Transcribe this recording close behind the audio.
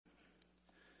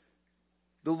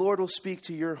the Lord will speak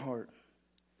to your heart.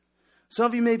 Some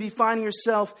of you may be finding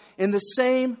yourself in the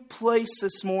same place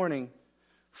this morning,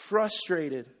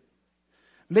 frustrated.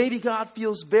 Maybe God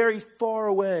feels very far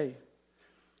away.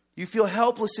 You feel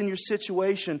helpless in your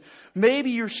situation.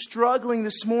 Maybe you're struggling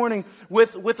this morning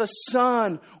with a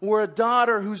son or a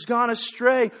daughter who's gone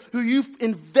astray, who you've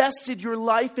invested your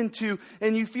life into,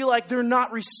 and you feel like they're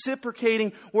not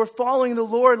reciprocating or following the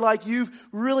Lord like you've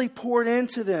really poured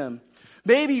into them.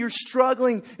 Maybe you're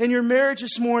struggling in your marriage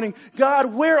this morning.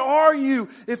 God, where are you?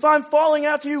 If I'm following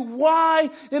after you, why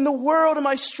in the world am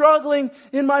I struggling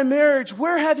in my marriage?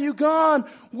 Where have you gone?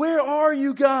 Where are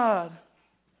you, God?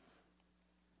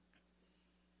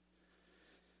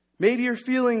 Maybe you're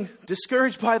feeling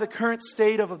discouraged by the current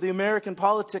state of the American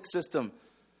politics system.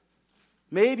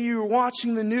 Maybe you're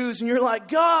watching the news and you're like,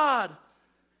 God,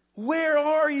 where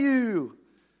are you?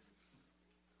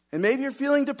 And maybe you're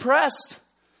feeling depressed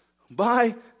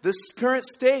by this current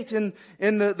state and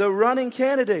the running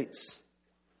candidates.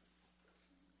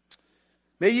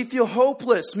 Maybe you feel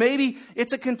hopeless. Maybe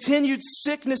it's a continued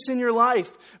sickness in your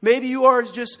life. Maybe you are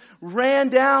just ran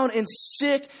down and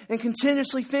sick and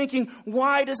continuously thinking,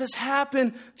 why does this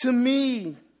happen to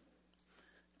me?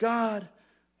 God,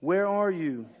 where are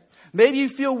you? Maybe you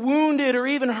feel wounded or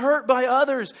even hurt by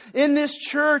others in this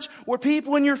church or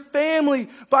people in your family,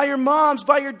 by your moms,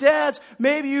 by your dads.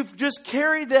 Maybe you've just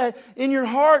carried that in your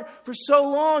heart for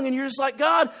so long and you're just like,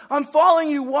 God, I'm following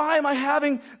you. Why am I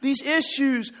having these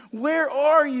issues? Where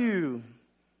are you?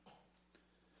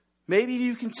 Maybe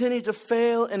you continue to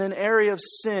fail in an area of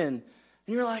sin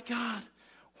and you're like, God,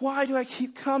 why do I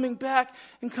keep coming back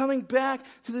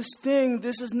to this thing?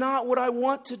 This is not what I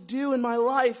want to do in my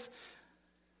life.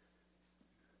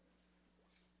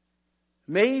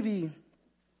 Maybe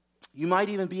you might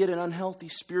even be at an unhealthy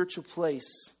spiritual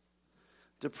place,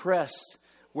 depressed,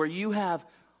 where you have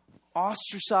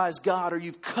ostracized God or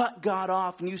you've cut God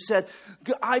off and you said,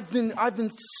 I've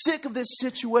been sick of this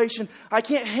situation. I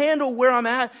can't handle where I'm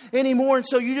at anymore. And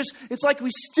so it's like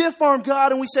we stiff-arm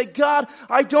God and we say, God,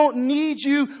 I don't need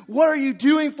you. What are you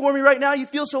doing for me right now? You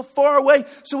feel so far away.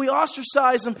 So we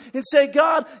ostracize him and say,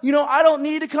 God, I don't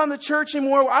need to come to church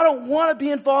anymore. I don't want to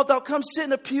be involved. I'll come sit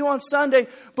in a pew on Sunday,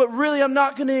 but really I'm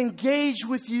not going to engage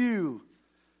with you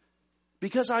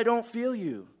because I don't feel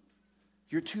you.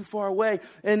 You're too far away.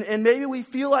 And maybe we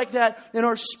feel like that in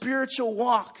our spiritual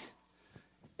walk.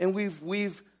 And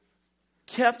we've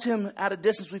kept him at a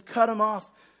distance. We've cut him off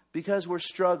because we're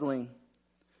struggling.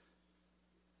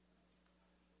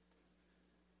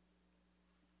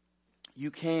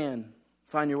 You can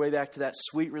find your way back to that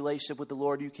sweet relationship with the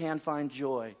Lord. You can find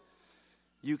joy.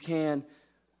 You can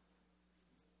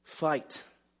fight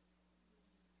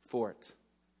for it.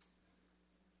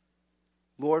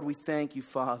 Lord, we thank you,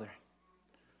 Father.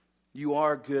 You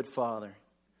are a good Father.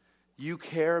 You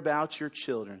care about your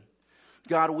children.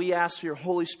 God, we ask for your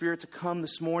Holy Spirit to come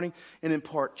this morning and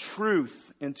impart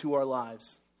truth into our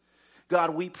lives. God,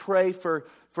 we pray for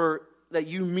that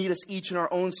you meet us each in our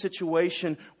own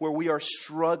situation where we are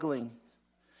struggling.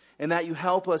 And that you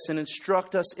help us and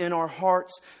instruct us in our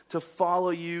hearts to follow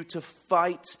you, to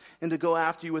fight, and to go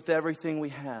after you with everything we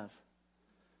have.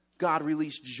 God,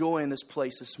 release joy in this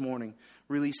place this morning.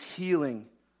 Release healing.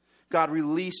 God,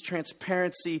 release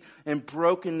transparency and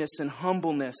brokenness and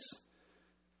humbleness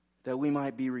that we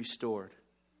might be restored.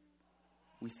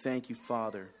 We thank you,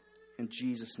 Father, in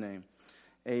Jesus' name.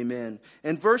 Amen.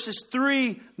 And verses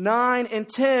 3, 9, and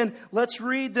 10, let's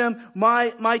read them.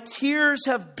 My tears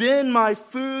have been my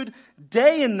food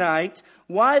day and night.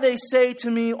 Why they say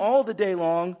to me all the day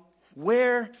long,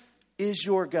 where is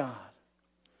your God?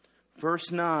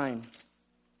 Verse 9,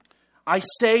 I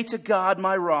say to God,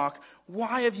 my rock,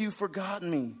 why have you forgotten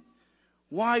me?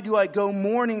 Why do I go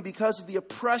mourning because of the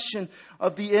oppression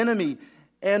of the enemy?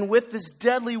 And with this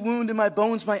deadly wound in my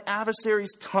bones, my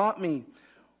adversaries taunt me.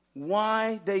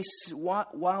 While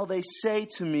they say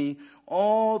to me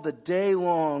all the day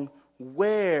long,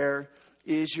 where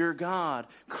is your God?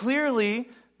 Clearly,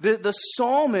 the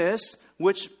psalmist,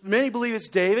 which many believe it's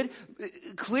David,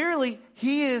 clearly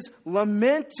he is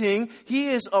lamenting, he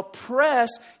is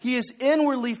oppressed, he is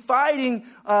inwardly fighting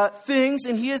things,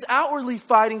 and he is outwardly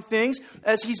fighting things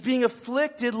as he's being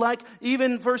afflicted, like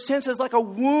even verse 10 says, like a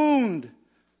wound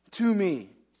to me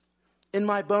in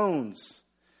my bones.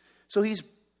 So he's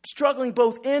struggling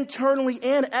both internally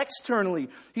and externally.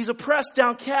 He's oppressed,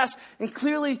 downcast, and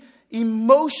clearly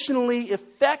emotionally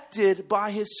affected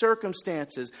by his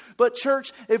circumstances. But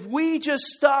church, if we just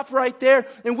stop right there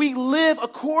and we live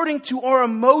according to our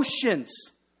emotions,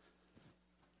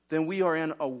 then we are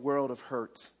in a world of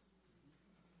hurt.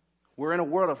 We're in a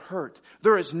world of hurt.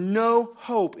 There is no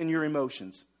hope in your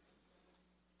emotions.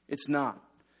 It's not.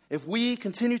 If we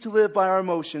continue to live by our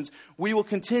emotions, we will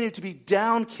continue to be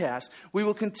downcast. We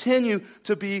will continue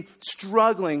to be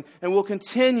struggling, and we'll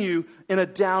continue in a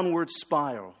downward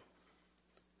spiral.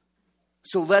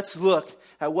 So let's look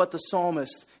at what the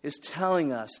psalmist is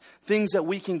telling us. Things that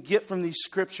we can get from these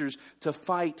scriptures to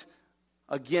fight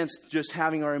against just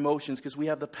having our emotions, because we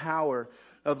have the power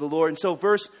of the Lord. And so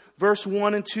verse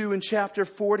 1 and 2 in chapter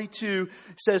 42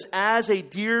 says, "As a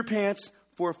deer pants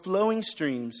for flowing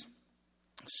streams,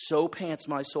 so pants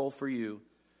my soul for you.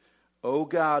 O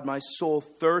God, my soul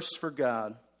thirsts for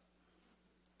God,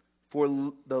 for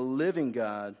the living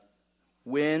God.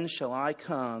 When shall I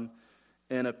come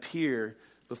and appear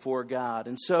before God?"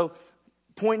 And so,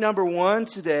 point number 1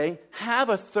 today, have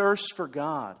a thirst for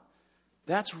God.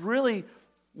 That's really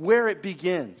where it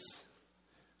begins.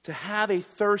 To have a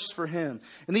thirst for Him.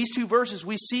 In these two verses,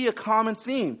 we see a common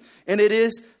theme, and it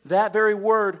is that very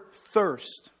word,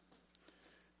 thirst.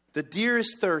 The deer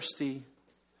is thirsty,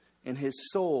 and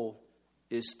his soul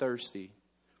is thirsty.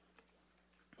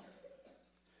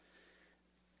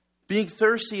 Being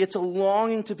thirsty, it's a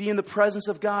longing to be in the presence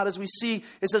of God. As we see,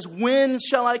 it says, "When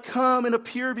shall I come and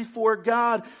appear before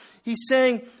God?" He's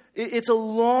saying it's a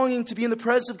longing to be in the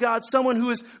presence of God. Someone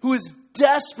who is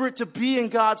desperate to be in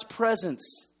God's presence.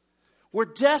 We're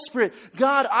desperate.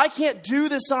 God, I can't do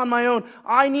this on my own.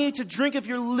 I need to drink of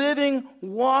your living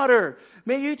water.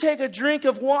 May you take a drink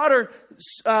of water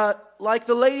like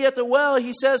the lady at the well.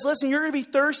 He says, listen, you're going to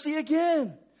be thirsty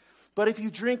again. But if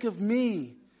you drink of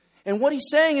me. And what he's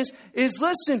saying is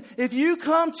listen, if you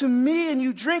come to me and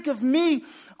you drink of me,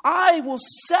 I will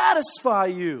satisfy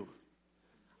you.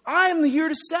 I am here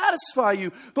to satisfy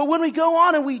you. But when we go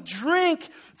on and we drink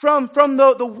from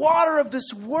the water of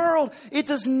this world, it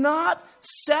does not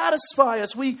satisfy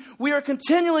us. We are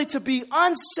continually to be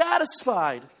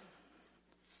unsatisfied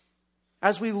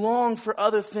as we long for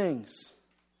other things.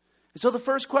 And so the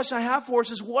first question I have for us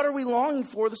is, what are we longing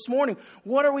for this morning?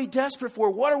 What are we desperate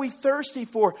for? What are we thirsty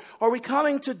for? Are we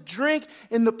coming to drink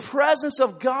in the presence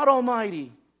of God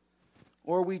Almighty?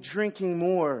 Or are we drinking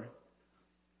more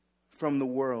from the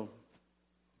world?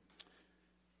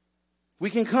 We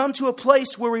can come to a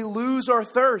place where we lose our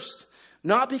thirst,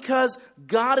 not because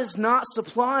God is not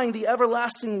supplying the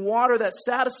everlasting water that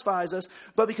satisfies us,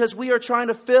 but because we are trying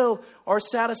to fill our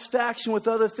satisfaction with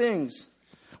other things.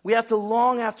 We have to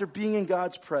long after being in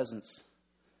God's presence.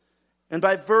 And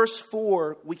by verse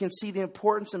 4, we can see the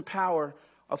importance and power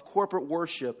of corporate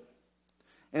worship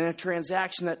and a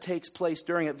transaction that takes place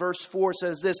during it. Verse 4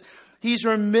 says this, he's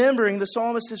remembering, the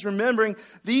psalmist is remembering,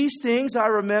 "These things I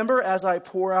remember as I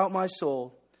pour out my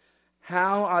soul.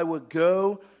 How I would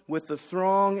go with the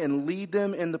throng and lead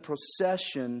them in the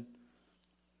procession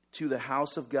to the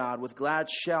house of God with glad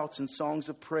shouts and songs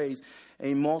of praise,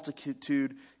 a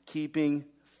multitude keeping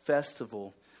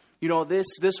festival." You know, this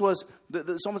was,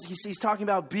 the psalmist, he's talking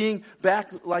about being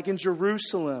back like in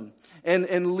Jerusalem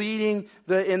and leading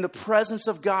in the presence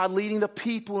of God, leading the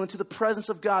people into the presence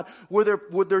of God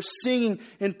where they're singing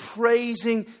and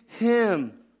praising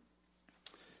Him.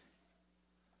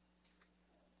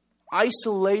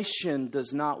 Isolation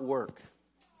does not work.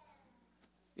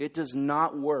 It does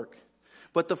not work.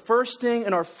 But the first thing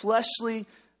in our fleshly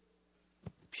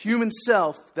human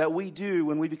self that we do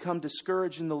when we become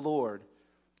discouraged in the Lord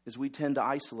is we tend to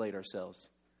isolate ourselves.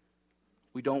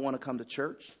 We don't want to come to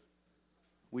church.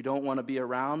 We don't want to be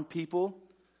around people.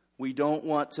 We don't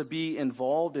want to be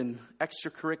involved in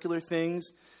extracurricular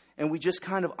things. And we just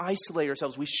kind of isolate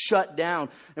ourselves. We shut down.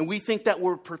 And we think that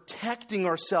we're protecting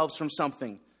ourselves from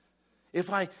something.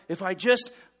 If I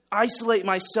just isolate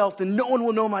myself, then no one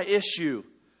will know my issue.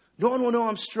 No one will know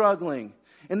I'm struggling.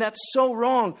 And that's so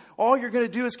wrong. All you're going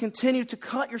to do is continue to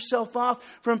cut yourself off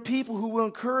from people who will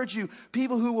encourage you,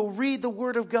 people who will read the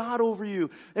Word of God over you.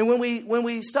 And when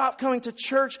we stop coming to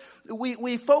church,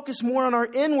 we focus more on our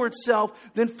inward self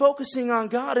than focusing on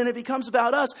God. And it becomes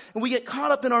about us. And we get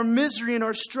caught up in our misery and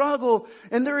our struggle.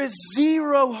 And there is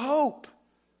zero hope.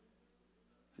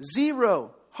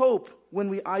 Zero hope when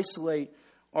we isolate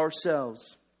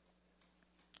ourselves.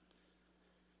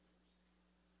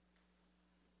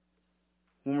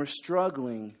 When we're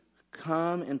struggling,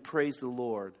 come and praise the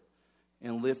Lord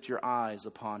and lift your eyes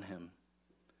upon Him.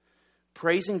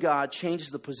 Praising God changes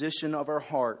the position of our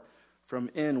heart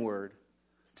from inward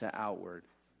to outward.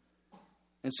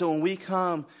 And so when we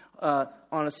come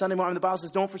on a Sunday morning, the Bible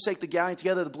says, don't forsake the gathering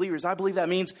together of the believers. I believe that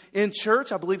means in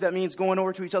church. I believe that means going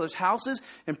over to each other's houses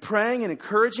and praying and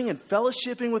encouraging and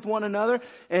fellowshipping with one another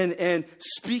and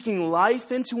speaking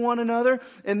life into one another.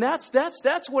 And that's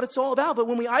what it's all about. But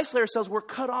when we isolate ourselves, we're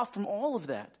cut off from all of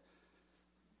that.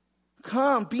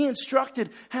 Come, be instructed,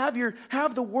 have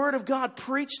the Word of God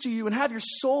preached to you, and have your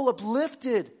soul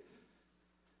uplifted.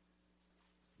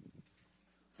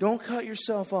 Don't cut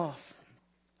yourself off.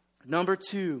 Number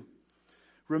 2,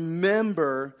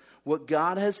 remember what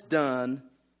God has done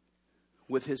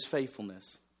with His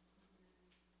faithfulness.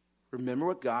 Remember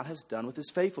what God has done with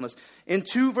His faithfulness. In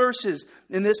 2 verses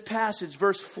in this passage,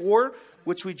 verse 4,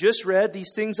 which we just read,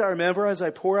 these things I remember as I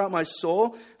pour out my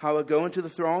soul, how I go into the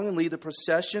throng and lead the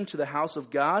procession to the house of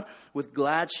God with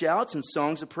glad shouts and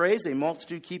songs of praise, a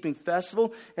multitude keeping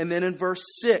festival. And then in verse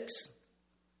 6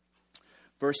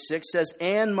 says,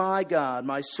 and my God,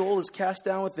 my soul is cast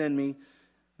down within me.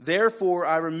 Therefore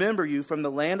I remember you from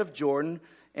the land of Jordan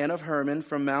and of Hermon,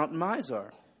 from Mount Mizar.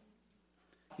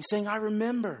 He's saying, I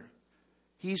remember.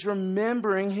 He's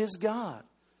remembering his God.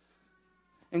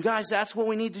 And guys, that's what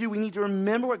we need to do. We need to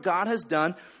remember what God has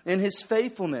done in His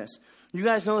faithfulness. You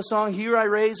guys know the song, Here I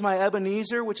Raise My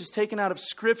Ebenezer, which is taken out of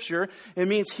Scripture. It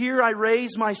means, here I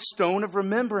raise my stone of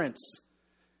remembrance.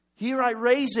 Here I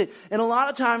raise it. And a lot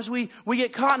of times we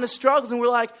get caught in the struggles and we're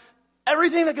like,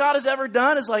 everything that God has ever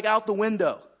done is like out the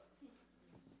window.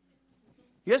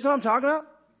 You guys know what I'm talking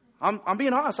about? I'm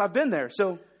being honest. I've been there.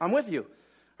 So I'm with you.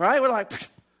 Right? We're like,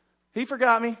 He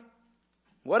forgot me.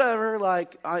 Whatever.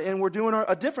 And we're doing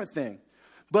a different thing.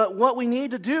 But what we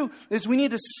need to do is we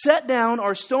need to set down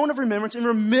our stone of remembrance and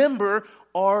remember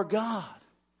our God.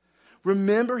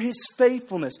 Remember His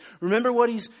faithfulness. Remember what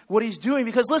He's doing.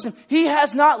 Because listen, He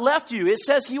has not left you. It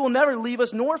says He will never leave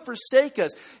us nor forsake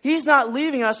us. He's not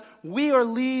leaving us. We are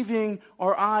leaving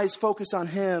our eyes focused on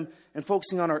Him and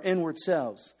focusing on our inward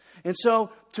selves. And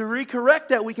so to recorrect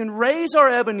that, we can raise our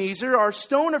Ebenezer, our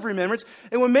stone of remembrance.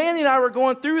 And when Mandy and I were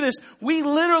going through this, we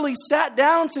literally sat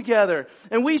down together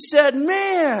and we said,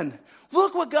 man,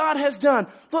 look what God has done.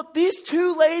 Look, these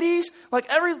 2 ladies, like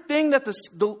everything that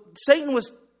Satan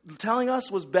was telling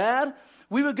us was bad,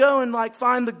 we would go and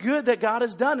find the good that God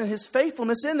has done and His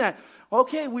faithfulness in that.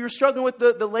 Okay, we were struggling with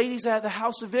the ladies at the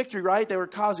House of Victory, right? They were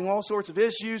causing all sorts of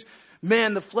issues.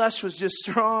 Man, the flesh was just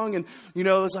strong, and it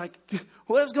was like,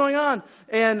 what is going on?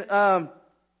 And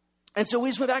so we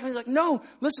just went back and he's like, no,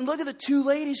 listen, look at the 2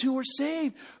 ladies who were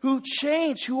saved, who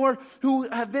changed, who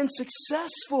have been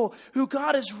successful, who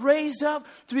God has raised up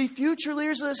to be future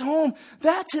leaders of this home.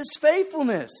 That's His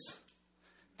faithfulness.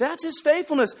 That's His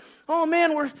faithfulness. Oh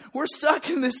man, we're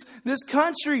stuck in this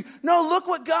country. No, look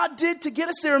what God did to get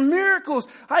us there. Miracles.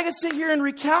 I can sit here and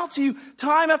recount to you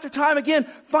time after time again,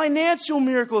 financial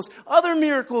miracles, other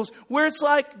miracles where it's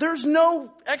like there's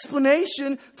no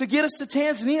explanation to get us to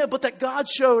Tanzania, but that God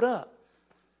showed up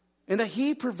and that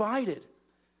He provided.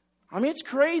 I mean, it's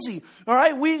crazy. All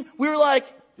right, we were like,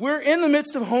 we're in the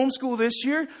midst of homeschool this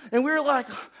year, and we were like,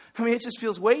 I mean, it just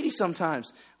feels weighty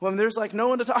sometimes when there's no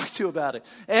one to talk to about it.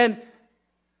 And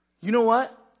you know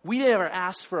what? We never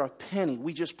asked for a penny.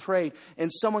 We just prayed,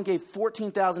 and someone gave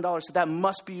 $14,000, so that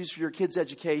must be used for your kids'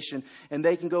 education, and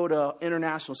they can go to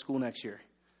international school next year.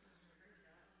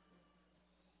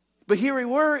 But here we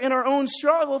were in our own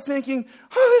struggle thinking,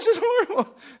 oh, this is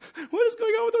horrible. What is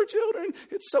going on with our children?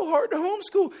 It's so hard to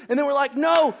homeschool. And then we're like,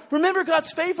 no, remember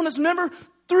God's faithfulness. Remember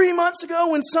 3 months ago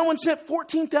when someone sent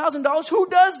 $14,000? Who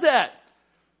does that?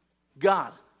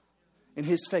 God and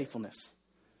His faithfulness.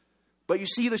 But you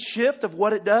see the shift of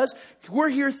what it does? We're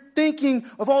here thinking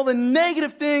of all the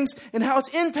negative things and how it's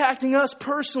impacting us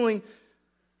personally.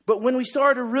 But when we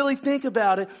start to really think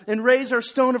about it and raise our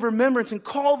stone of remembrance and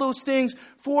call those things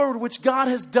forward which God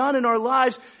has done in our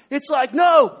lives, it's like,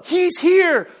 no, He's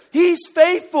here. He's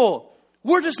faithful.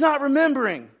 We're just not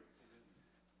remembering.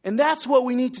 And that's what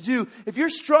we need to do. If you're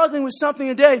struggling with something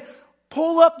today,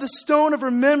 pull up the stone of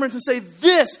remembrance and say,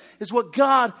 this is what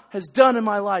God has done in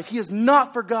my life. He has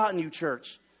not forgotten you,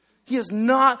 church. He has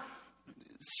not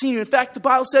seen you. In fact, the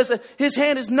Bible says that His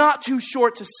hand is not too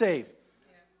short to save.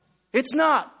 It's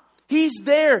not. He's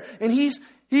there, and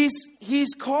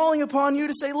He's calling upon you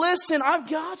to say, listen, I've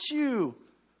got you.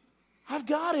 I've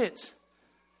got it.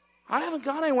 I haven't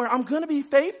gone anywhere. I'm going to be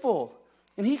faithful.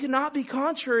 And He cannot be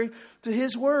contrary to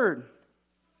His word.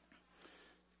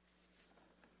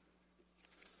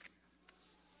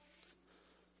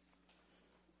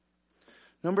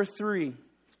 Number 3,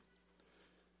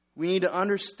 we need to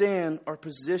understand our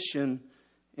position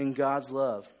in God's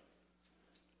love.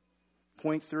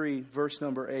 Point 3, verse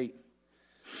number 8.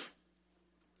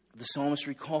 The psalmist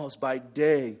recalls, by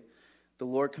day the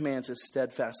Lord commands his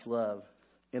steadfast love,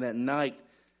 and at night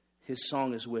his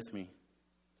song is with me.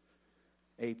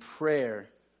 A prayer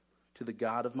to the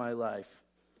God of my life.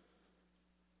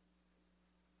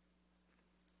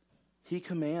 He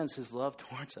commands his love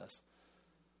towards us.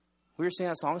 We were singing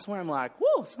that song this morning. I'm like,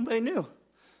 whoa, somebody new.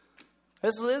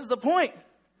 This is the point.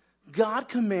 God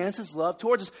commands his love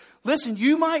towards us. Listen,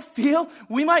 you might be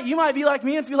like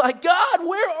me and feel like, God,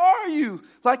 where are you?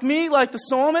 Like me, like the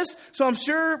psalmist. So I'm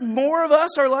sure more of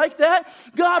us are like that.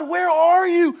 God, where are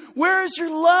you? Where is your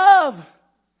love?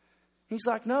 He's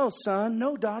like, no, son,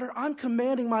 no, daughter. I'm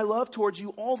commanding my love towards you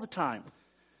all the time.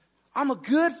 I'm a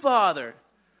good father.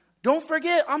 Don't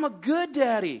forget, I'm a good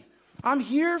daddy. I'm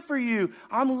here for you.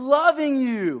 I'm loving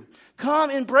you. Come,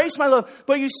 embrace my love.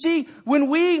 But you see, when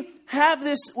we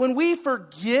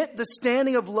forget the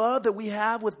standing of love that we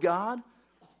have with God,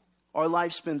 our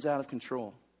life spins out of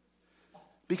control.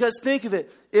 Because think of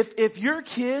it, if your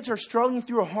kids are struggling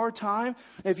through a hard time,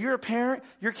 if you're a parent,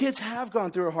 your kids have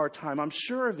gone through a hard time. I'm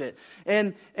sure of it.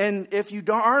 And if you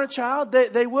aren't a child,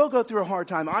 they will go through a hard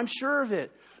time. I'm sure of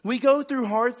it. We go through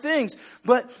hard things.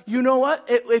 But you know what?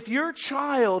 If your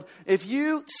child, if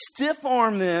you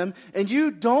stiff-arm them and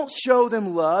you don't show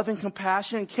them love and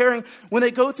compassion and caring when they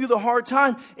go through the hard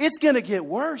time, it's going to get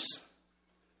worse.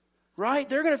 Right?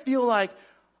 They're going to feel like,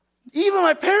 even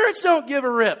my parents don't give a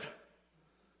rip.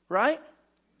 Right?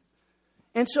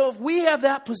 And so if we have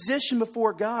that position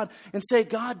before God and say,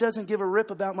 God doesn't give a rip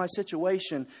about my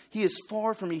situation, He is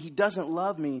far from me, He doesn't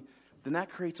love me, then that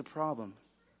creates a problem.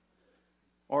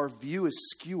 Our view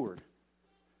is skewered,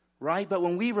 right? But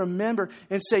when we remember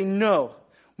and say, no,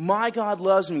 my God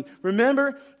loves me.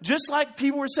 Remember, just like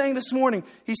people were saying this morning,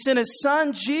 He sent His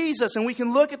Son, Jesus, and we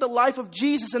can look at the life of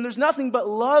Jesus, and there's nothing but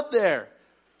love there.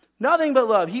 Nothing but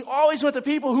love. He always went to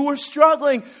people who were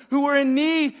struggling, who were in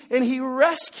need, and He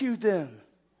rescued them.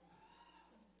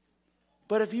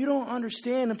 But if you don't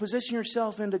understand and position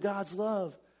yourself into God's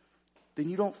love, then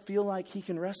you don't feel like He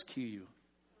can rescue you.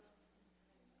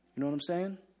 You know what I'm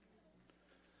saying?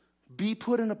 Be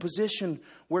put in a position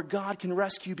where God can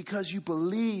rescue because you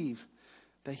believe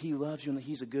that He loves you and that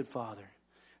He's a good Father.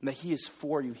 And that He is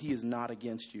for you. He is not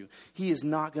against you. He is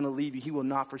not going to leave you. He will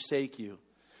not forsake you.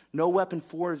 No weapon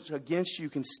forged against you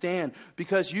can stand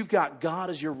because you've got God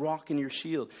as your rock and your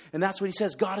shield. And that's what He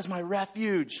says. God is my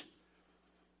refuge.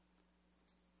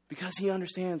 Because He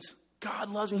understands God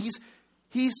loves me.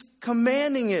 He's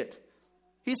commanding it.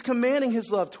 He's commanding His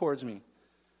love towards me.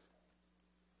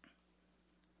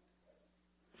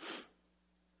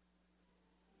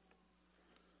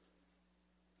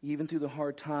 Even through the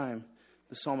hard time,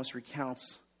 the psalmist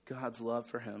recounts God's love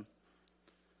for him.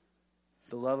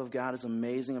 The love of God is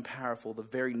amazing and powerful. The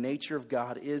very nature of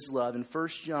God is love. In 1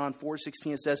 John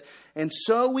 4:16 it says, and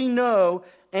so we know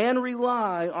and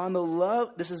rely on the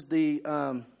love. This is the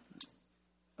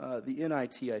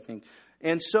NIT, I think.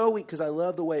 And so because I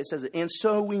love the way it says it. And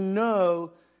so we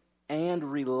know and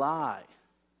rely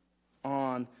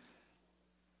on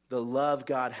the love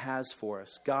God has for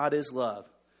us. God is love.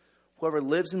 Whoever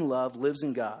lives in love lives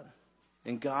in God,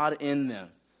 and God in them.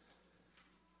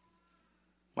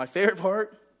 My favorite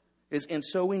part is, and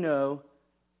so we know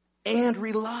and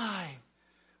rely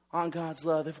on God's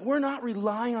love. If we're not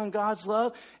relying on God's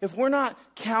love, if we're not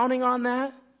counting on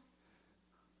that,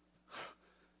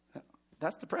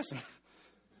 that's depressing.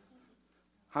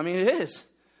 I mean, it is.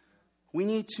 We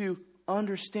need to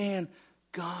understand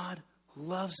God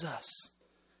loves us.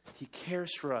 He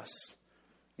cares for us.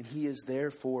 And He is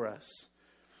there for us.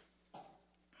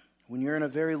 When you're in a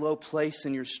very low place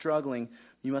and you're struggling,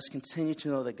 you must continue to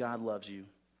know that God loves you.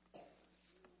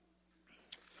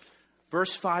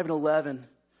 Verse 5 and 11,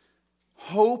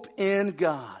 hope in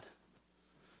God.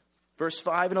 Verse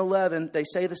 5 and 11, they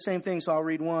say the same thing, so I'll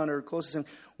read one or close to the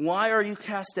same. Why are you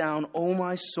cast down, O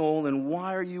my soul, and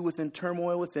why are you within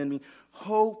turmoil within me?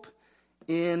 Hope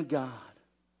in God.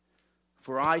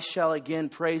 For I shall again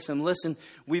praise Him. Listen,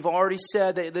 we've already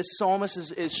said that this psalmist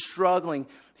is struggling.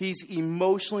 He's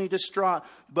emotionally distraught,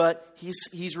 but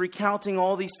he's recounting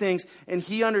all these things. And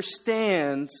he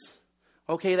understands,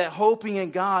 okay, that hoping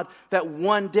in God, that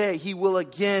one day he will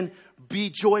again be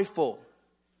joyful.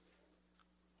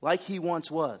 Like he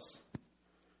once was.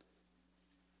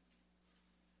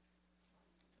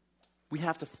 We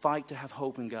have to fight to have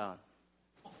hope in God.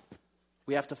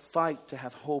 We have to fight to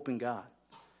have hope in God.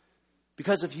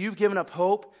 Because if you've given up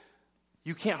hope,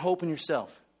 you can't hope in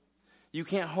yourself. You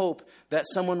can't hope that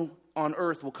someone on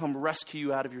earth will come rescue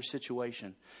you out of your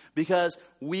situation. Because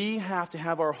we have to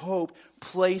have our hope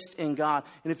placed in God.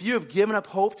 And if you have given up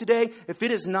hope today, if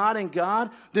it is not in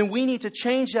God, then we need to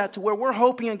change that to where we're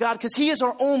hoping in God, because He is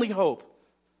our only hope.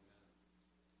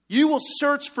 You will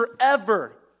search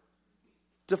forever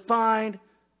to find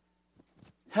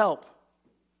help.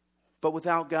 But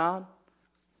without God,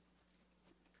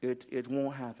 it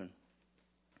won't happen.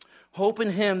 Hope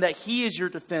in Him that He is your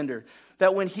defender.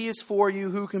 That when He is for you,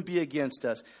 who can be against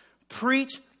us?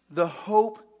 Preach the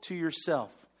hope to yourself.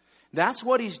 That's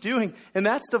what He's doing. And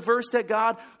that's the verse that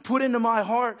God put into my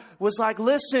heart. Was like,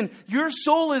 listen, your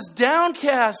soul is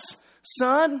downcast,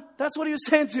 son. That's what He was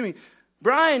saying to me.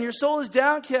 Brian, your soul is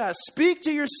downcast. Speak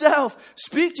to yourself.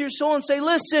 Speak to your soul and say,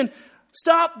 listen,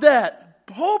 stop that.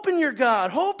 Hope in your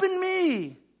God. Hope in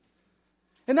me.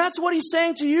 And that's what He's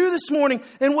saying to you this morning.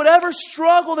 In whatever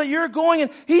struggle that you're going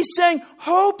in, He's saying,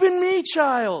 hope in me,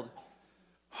 child.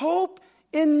 Hope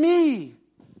in me.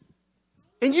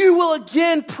 And you will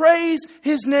again praise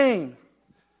His name.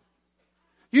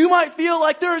 You might feel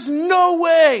like there is no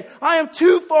way. I am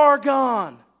too far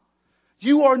gone.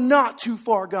 You are not too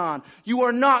far gone. You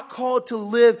are not called to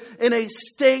live in a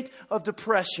state of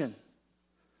depression.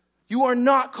 You are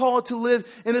not called to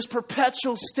live in this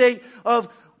perpetual state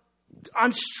of,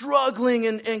 I'm struggling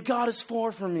and God is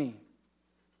far from me.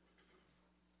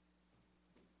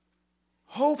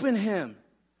 Hope in Him.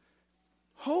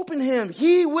 Hope in Him.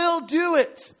 He will do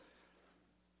it.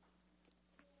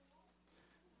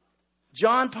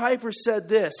 John Piper said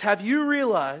this: have you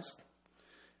realized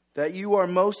that you are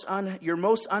your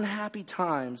most unhappy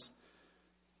times,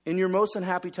 in your most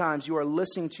unhappy times, you are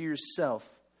listening to yourself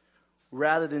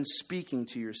rather than speaking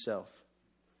to yourself?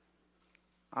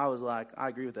 I was like, I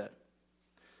agree with that.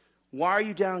 Why are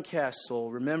you downcast,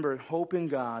 soul? Remember, hope in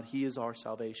God. He is our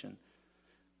salvation.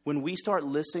 When we start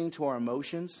listening to our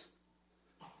emotions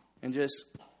and just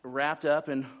wrapped up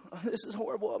in, oh, this is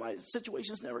horrible, my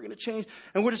situation's never going to change,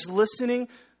 and we're just listening,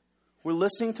 we're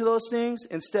listening to those things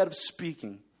instead of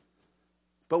speaking.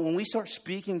 But when we start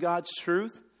speaking God's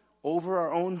truth over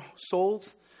our own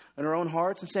souls and our own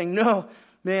hearts and saying, no,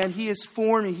 man, He is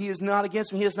for me. He is not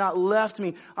against me. He has not left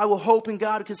me. I will hope in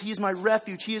God because He is my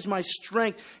refuge. He is my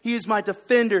strength. He is my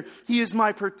defender. He is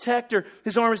my protector.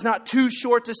 His arm is not too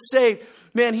short to save.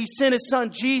 Man, He sent His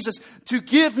Son Jesus to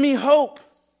give me hope.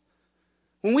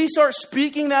 When we start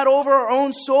speaking that over our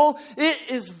own soul, it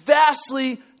is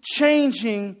vastly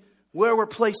changing where we're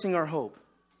placing our hope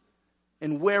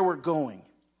and where we're going.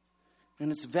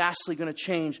 And it's vastly going to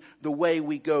change the way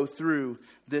we go through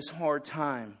this hard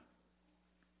time.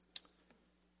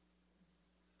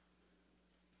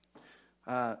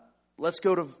 Let's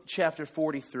go to chapter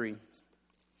 43.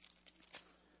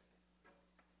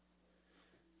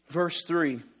 Verse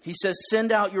 3. He says,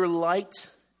 send out your light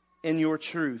and your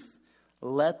truth.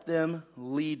 Let them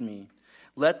lead me.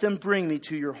 Let them bring me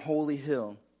to your holy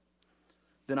hill.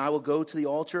 Then I will go to the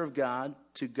altar of God,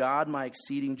 to God my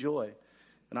exceeding joy.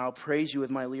 And I'll praise you with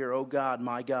my lyre, O God,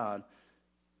 my God.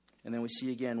 And then we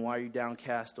see again, why are you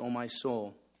downcast, O my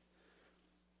soul?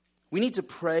 We need to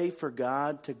pray for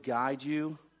God to guide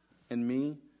you and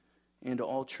me into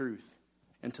all truth,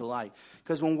 into light.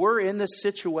 Because when we're in this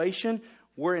situation,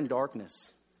 we're in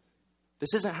darkness.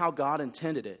 This isn't how God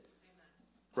intended it.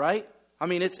 Right? I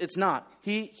mean, it's not.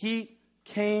 He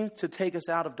came to take us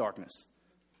out of darkness.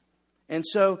 And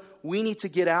so we need to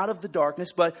get out of the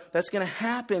darkness, but that's going to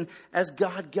happen as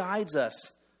God guides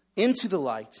us into the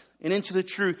light and into the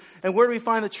truth. And where do we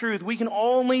find the truth? We can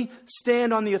only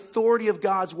stand on the authority of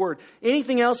God's word.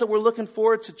 Anything else that we're looking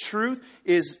forward to truth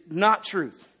is not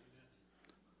truth.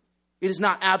 It is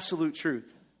not absolute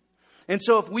truth. And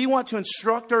so if we want to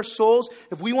instruct our souls,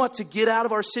 if we want to get out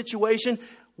of our situation,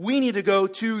 we need to go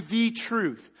to the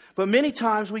truth. But many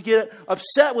times we get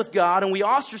upset with God and we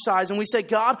ostracize and we say,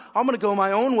 God, I'm going to go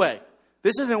my own way.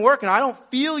 This isn't working. I don't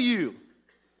feel you.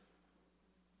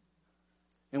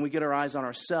 And we get our eyes on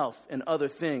ourselves and other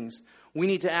things. We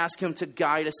need to ask Him to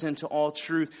guide us into all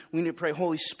truth. We need to pray,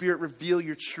 Holy Spirit, reveal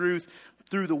your truth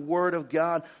through the Word of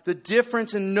God. The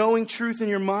difference in knowing truth in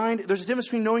your mind, there's a difference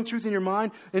between knowing truth in your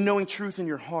mind and knowing truth in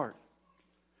your heart.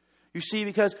 You see,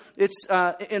 because it's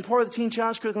in part of the Teen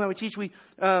Challenge curriculum that we teach,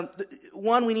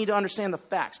 we need to understand the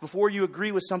facts. Before you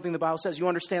agree with something the Bible says, you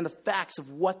understand the facts of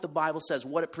what the Bible says,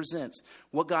 what it presents,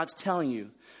 what God's telling you.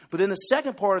 But then the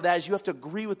second part of that is you have to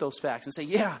agree with those facts and say,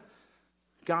 yeah,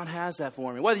 God has that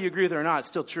for me. Whether you agree with it or not, it's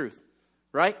still truth,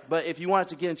 right? But if you want it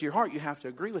to get into your heart, you have to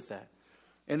agree with that.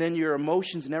 And then your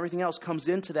emotions and everything else comes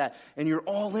into that, and you're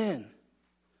all in.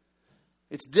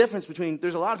 It's difference between,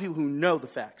 there's a lot of people who know the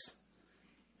facts,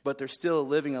 but they're still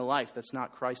living a life that's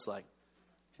not Christ-like.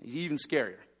 He's even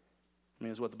scarier. I mean,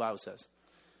 that's what the Bible says.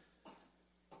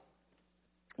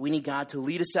 We need God to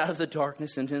lead us out of the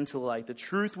darkness and into the light. The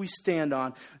truth we stand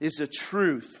on is the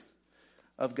truth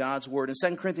of God's word. And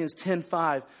 2 Corinthians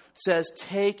 10:5 says,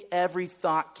 take every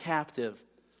thought captive.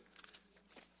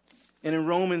 And in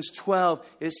Romans 12,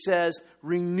 it says,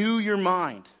 renew your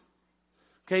mind.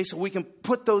 Okay, so we can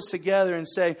put those together and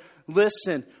say,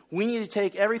 listen, we need to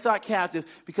take every thought captive,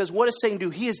 because what does Satan do?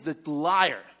 He is the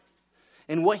liar.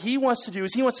 And what he wants to do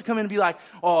is he wants to come in and be like,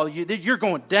 oh, you're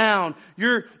going down.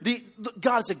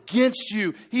 God is against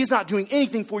you. He's not doing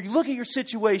anything for you. Look at your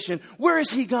situation. Where is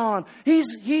he gone?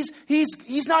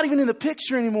 He's not even in the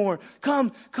picture anymore.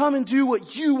 Come and do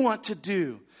what you want to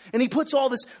do. And he puts all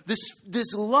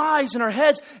this lies in our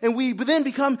heads, and we then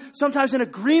become sometimes in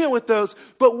agreement with those.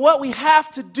 But what we have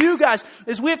to do, guys,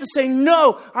 is we have to say,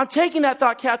 no, I'm taking that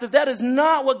thought captive. That is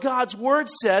not what God's word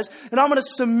says. And I'm going to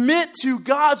submit to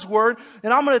God's word,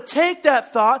 and I'm going to take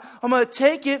that thought, I'm going to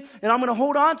take it, and I'm going to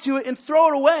hold on to it and throw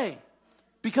it away,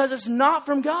 because it's not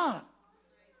from God.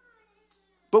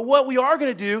 But what we are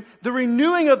going to do, the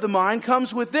renewing of the mind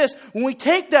comes with this. When we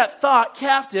take that thought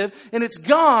captive and it's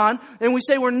gone, and we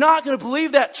say we're not going to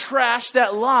believe that trash,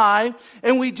 that lie,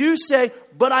 and we do say,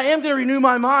 but I am going to renew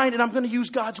my mind, and I'm going to use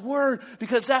God's word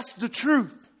because that's the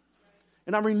truth.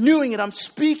 And I'm renewing it, I'm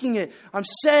speaking it, I'm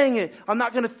saying it. I'm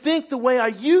not going to think the way I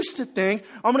used to think.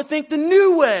 I'm going to think the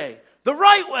new way, the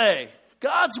right way,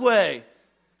 God's way.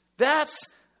 That's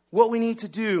what we need to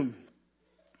do.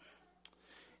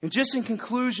 And just in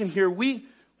conclusion here, we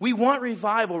want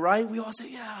revival, right? We all say,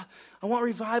 yeah, I want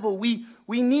revival. We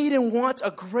need and want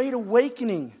a great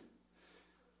awakening.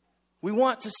 We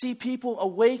want to see people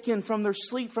awaken from their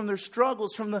sleep, from their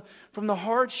struggles, from the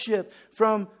hardship,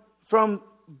 from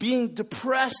being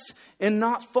depressed and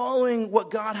not following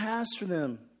what God has for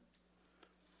them.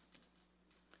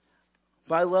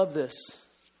 But I love this.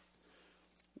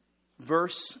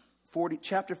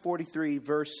 Chapter 43,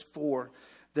 verse 4.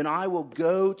 Then I will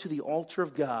go to the altar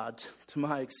of God to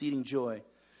my exceeding joy,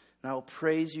 and I will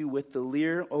praise you with the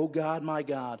lyre, O God, my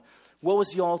God. What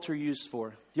was the altar used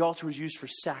for? The altar was used for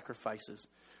sacrifices,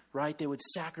 right? They would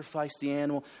sacrifice the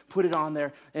animal, put it on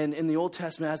there, and in the Old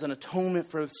Testament as an atonement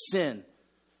for sin,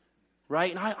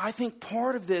 right? And I think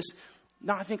part of this,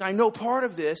 I know part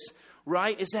of this,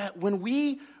 right, is that when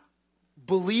we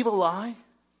believe a lie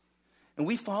and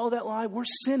we follow that lie, we're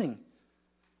sinning.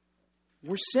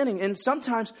 We're sinning. And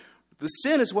sometimes the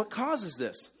sin is what causes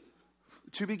this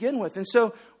to begin with. And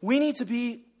so we need to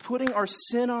be putting our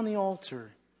sin on the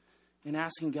altar and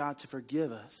asking God to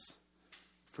forgive us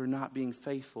for not being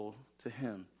faithful to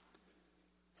Him.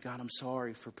 God, I'm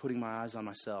sorry for putting my eyes on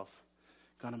myself.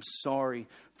 God, I'm sorry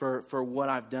for what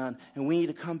I've done. And we need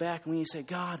to come back and we need to say,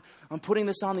 God, I'm putting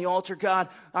this on the altar. God,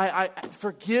 I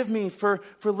forgive me for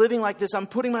living like this. I'm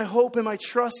putting my hope and my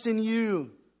trust in you.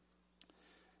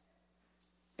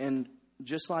 And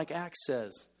just like Acts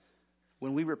says,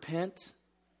 when we repent,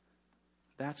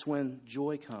 that's when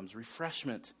joy comes,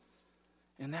 refreshment.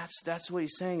 And that's what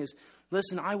he's saying is,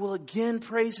 listen, I will again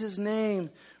praise his name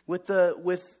with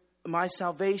my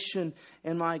salvation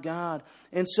and my God.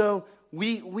 And so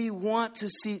we want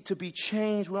to be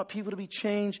changed. We want people to be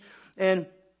changed. And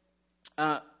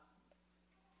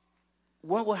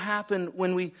what will happen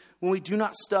when we do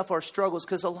not stuff our struggles?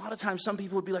 Because a lot of times some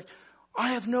people would be like,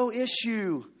 I have no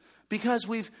issue, because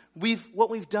what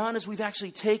we've done is we've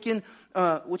actually taken,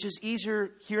 which is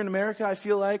easier here in America, I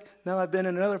feel like, now I've been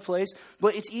in another place,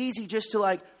 but it's easy just to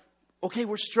like, okay,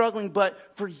 we're struggling, but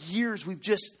for years we've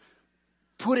just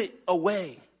put it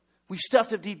away. We've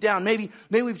stuffed it deep down. Maybe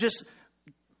we've just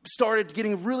started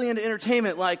getting really into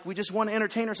entertainment, like we just want to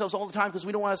entertain ourselves all the time because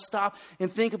we don't want to stop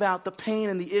and think about the pain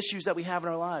and the issues that we have in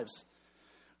our lives.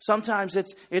 Sometimes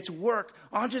it's work.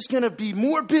 I'm just going to be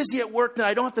more busy at work than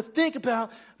I don't have to think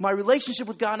about my relationship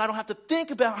with God, and I don't have to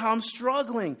think about how I'm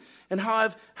struggling and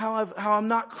how I'm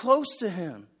not close to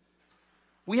Him.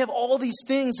 We have all these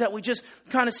things that we just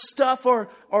kind of stuff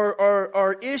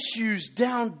our issues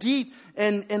down deep.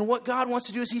 And what God wants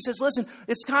to do is He says, listen,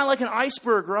 it's kind of like an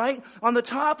iceberg, right? On the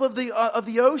top of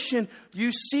the ocean,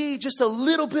 you see just a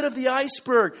little bit of the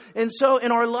iceberg. And so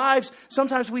in our lives,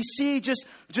 sometimes we see just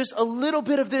a little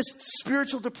bit of this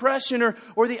spiritual depression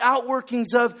or the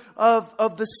outworkings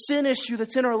of the sin issue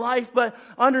that's in our life. But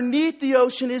underneath the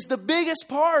ocean is the biggest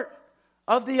part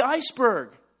of the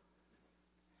iceberg.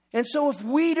 And so if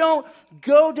we don't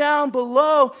go down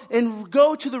below and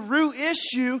go to the root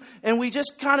issue, and we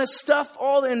just kind of stuff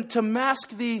all in to mask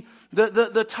the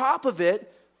top of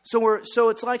it, so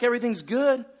it's like everything's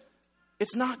good,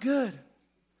 it's not good.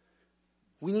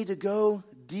 We need to go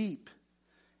deep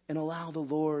and allow the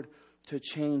Lord to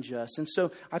change us. And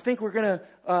so I think we're going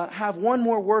to have one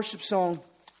more worship song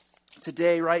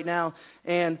today, right now.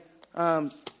 And,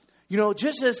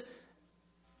 just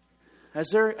as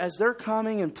they're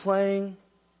coming and playing,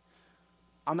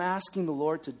 I'm asking the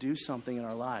Lord to do something in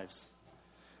our lives.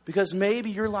 Because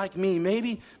maybe you're like me.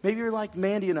 Maybe you're like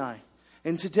Mandy and I.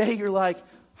 And today you're like,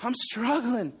 I'm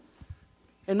struggling.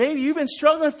 And maybe you've been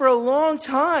struggling for a long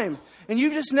time. And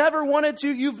you've just never wanted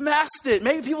to. You've masked it.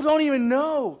 Maybe people don't even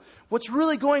know what's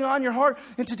really going on in your heart.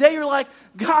 And today you're like,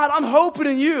 God, I'm hoping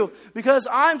in you. Because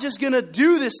I'm just going to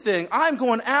do this thing. I'm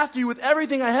going after you with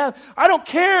everything I have. I don't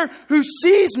care who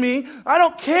sees me. I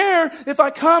don't care if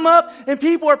I come up and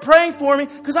people are praying for me.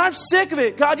 Because I'm sick of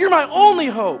it. God, you're my only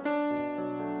hope.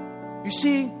 You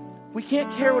see, we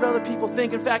can't care what other people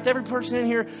think. In fact, every person in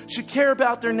here should care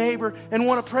about their neighbor and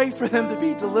want to pray for them to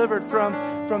be delivered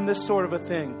from this sort of a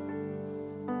thing.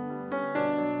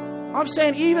 I'm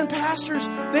saying even pastors,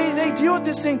 they deal with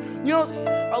this thing. You know,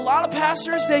 a lot of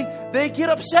pastors, they get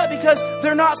upset because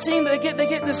they're not seeing, they get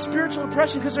this spiritual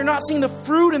depression because they're not seeing the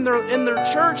fruit in their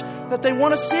church that they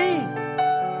want to see.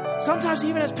 Sometimes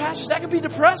even as pastors, that can be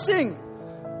depressing.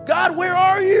 God, where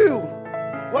are you?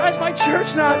 Why is my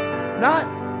church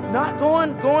not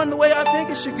going the way I think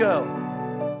it should go?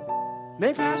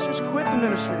 Many pastors quit the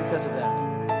ministry because of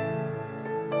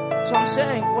that. So I'm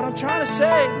saying, what I'm trying to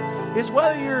say is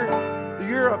whether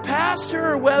you're a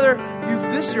pastor or whether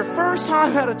this is your first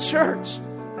time at a church,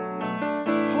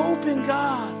 hope in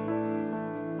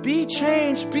God. Be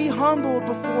changed, be humbled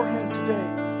before Him today.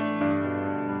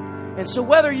 And so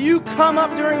whether you come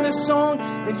up during this song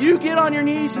and you get on your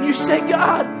knees and you say,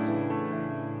 God,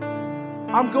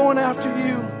 I'm going after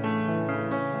you.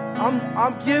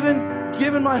 I'm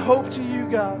giving my hope to you,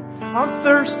 God. I'm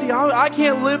thirsty. I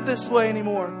can't live this way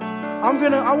anymore.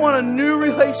 I want a new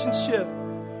relationship.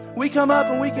 We come up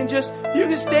and we can you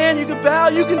can stand, you can bow,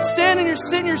 you can stand and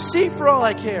sit in your seat for all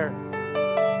I care.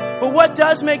 But what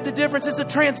does make the difference is the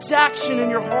transaction in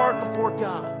your heart before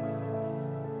God.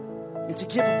 And to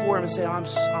get before Him and say,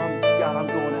 God, I'm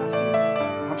going after you.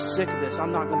 I'm sick of this.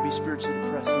 I'm not going to be spiritually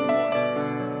depressed anymore.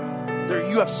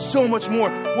 You have so much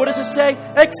more. What does it say?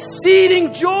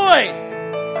 Exceeding joy.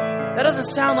 That doesn't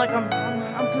sound like I'm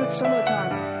good some of the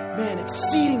time. Man,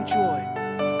 exceeding joy.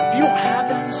 If you don't have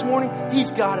that this morning,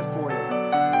 He's got it for you.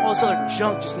 All this other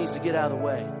junk just needs to get out of the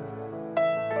way.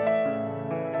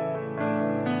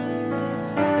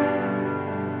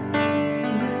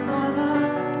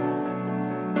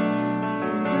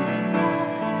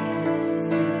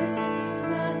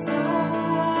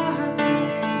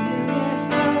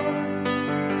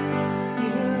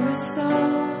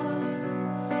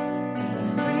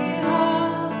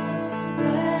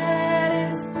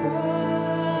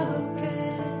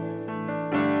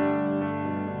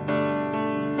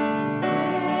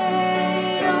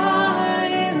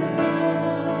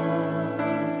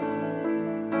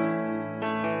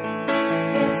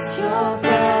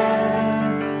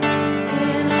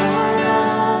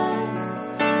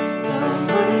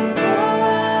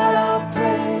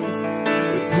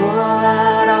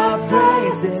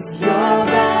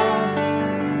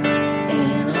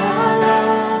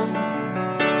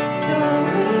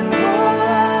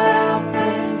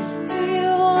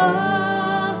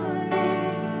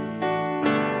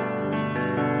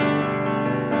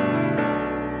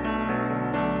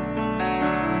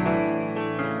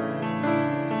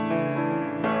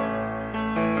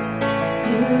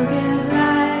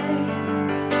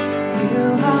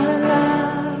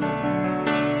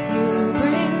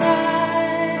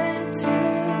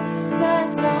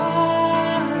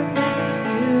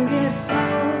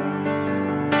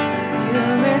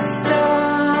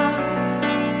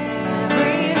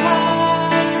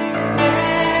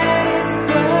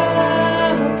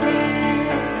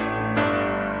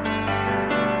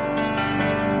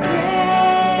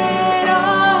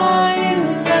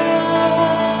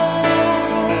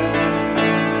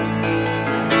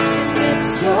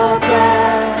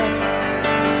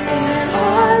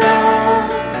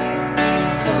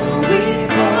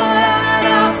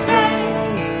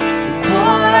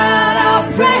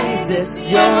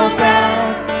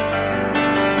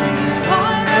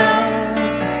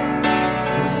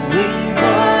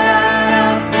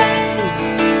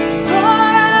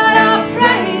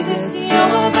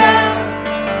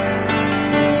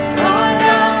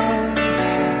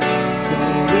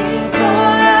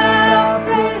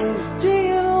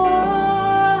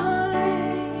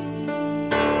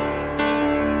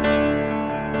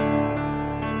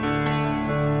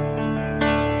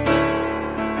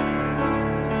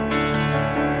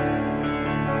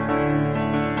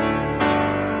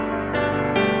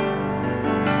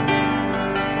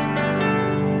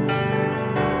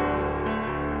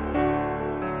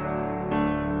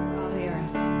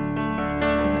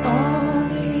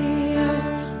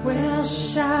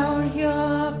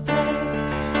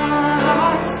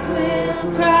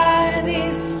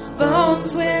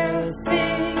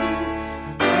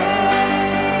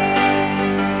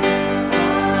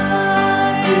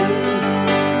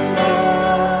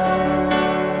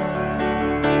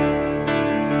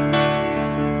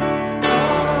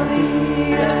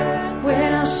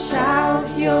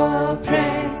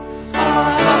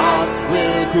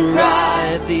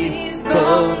 cry, these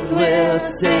bones will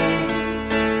sing.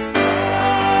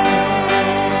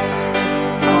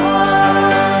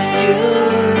 Are you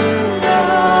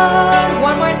Lord?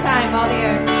 One more time, all the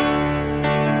earth.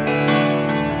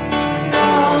 And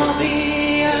all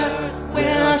the earth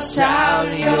will shout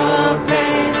your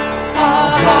praise. Our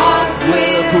hearts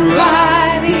will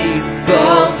cry, these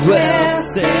bones will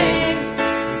sing.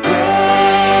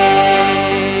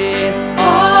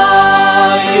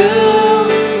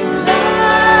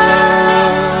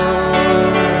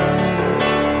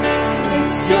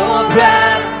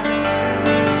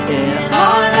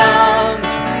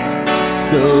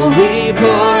 So we pour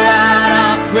out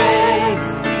our praise,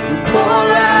 we pour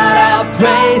out our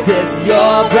praise, it's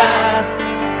your breath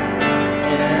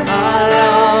in our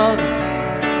lungs.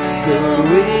 So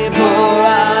we pour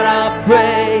out our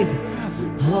praise, we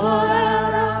pour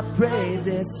out our praise,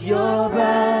 it's your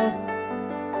breath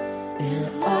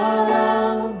in our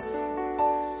lungs.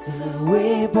 So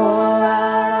we pour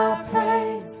out our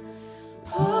praise,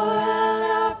 pour out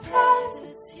our praise,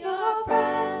 it's your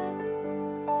breath.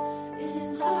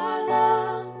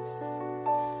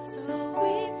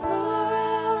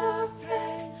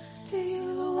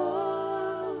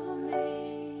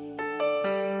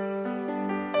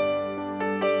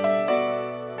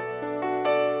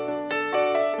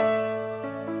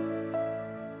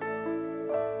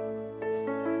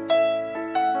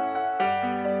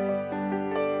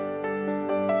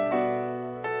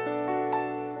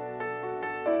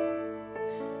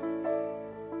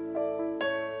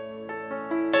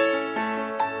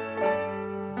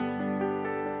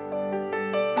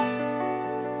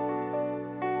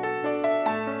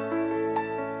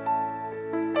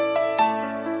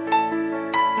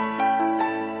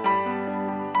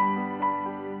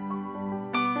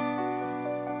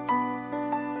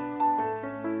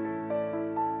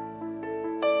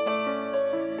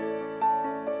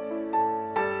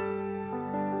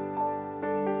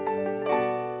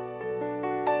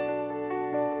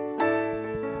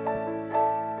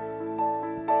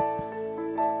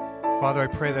 Father, I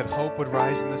pray that hope would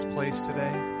rise in this place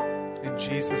today, in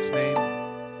Jesus' name.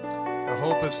 The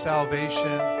hope of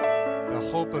salvation, the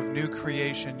hope of new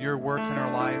creation, your work in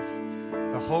our life,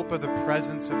 the hope of the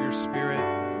presence of your Spirit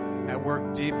at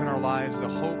work deep in our lives, the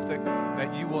hope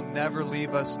that you will never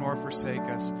leave us nor forsake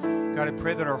us. God, I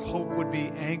pray that our hope would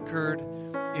be anchored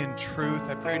in truth.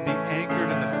 I pray it would be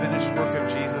anchored in the finished work of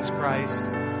Jesus Christ.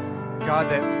 God,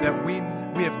 that we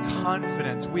have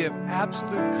confidence, we have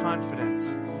absolute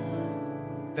confidence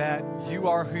that you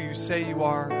are who you say you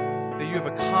are, that you have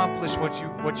accomplished what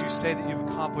you say that you've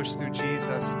accomplished through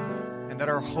Jesus, and that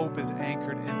our hope is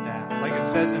anchored in that. Like it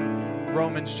says in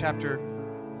Romans chapter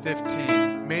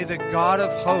 15, may the God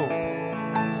of hope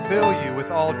fill you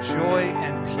with all joy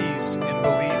and peace in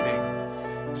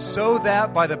believing, so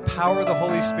that by the power of the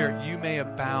Holy Spirit you may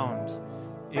abound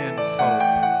in hope.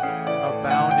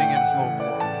 Abounding in hope,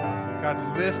 Lord.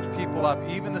 God, lift people up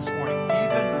even this morning,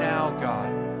 even now,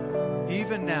 God.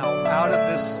 Even now, out of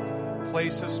this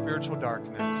place of spiritual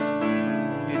darkness,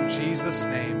 in Jesus'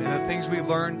 name, and the things we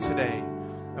learned today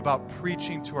about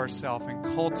preaching to ourselves and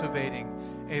cultivating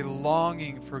a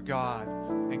longing for God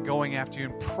and going after you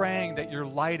and praying that your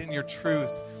light and your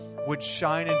truth would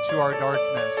shine into our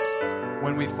darkness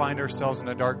when we find ourselves in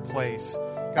a dark place.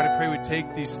 God, I pray we'd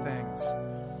take these things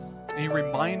and you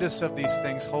remind us of these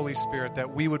things, Holy Spirit,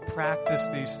 that we would practice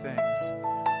these things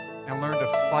and learn to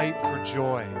fight for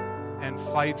joy and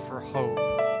fight for hope.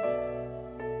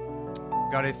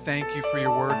 God, I thank you for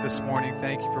your word this morning.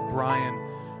 Thank you for Brian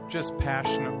just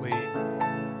passionately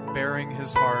bearing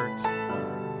his heart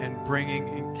and bringing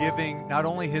and giving not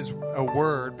only a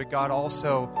word, but God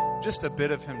also just a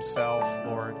bit of himself,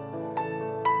 Lord,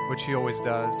 which he always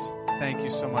does. Thank you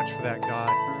so much for that,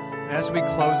 God. And as we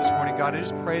close this morning, God, I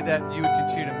just pray that you would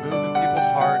continue to move in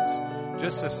people's hearts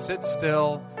just to sit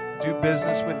still, do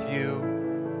business with you,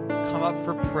 come up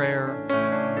for prayer.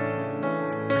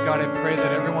 God, I pray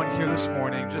that everyone here this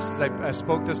morning, just as I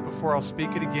spoke this before, I'll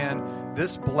speak it again,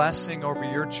 this blessing over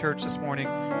your church this morning,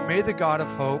 may the God of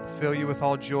hope fill you with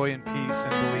all joy and peace in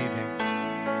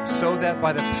believing, so that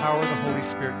by the power of the Holy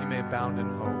Spirit you may abound in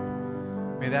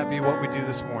hope. May that be what we do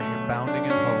this morning, abounding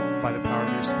in hope by the power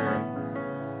of your Spirit.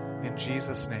 In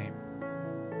Jesus' name.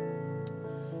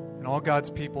 And all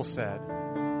God's people said,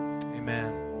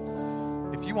 amen.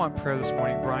 If you want prayer this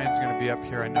morning, Brian's going to be up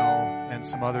here, I know, and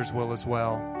some others will as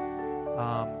well.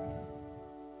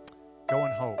 Go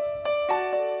in hope.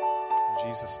 In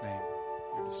Jesus' name,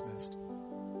 you're dismissed.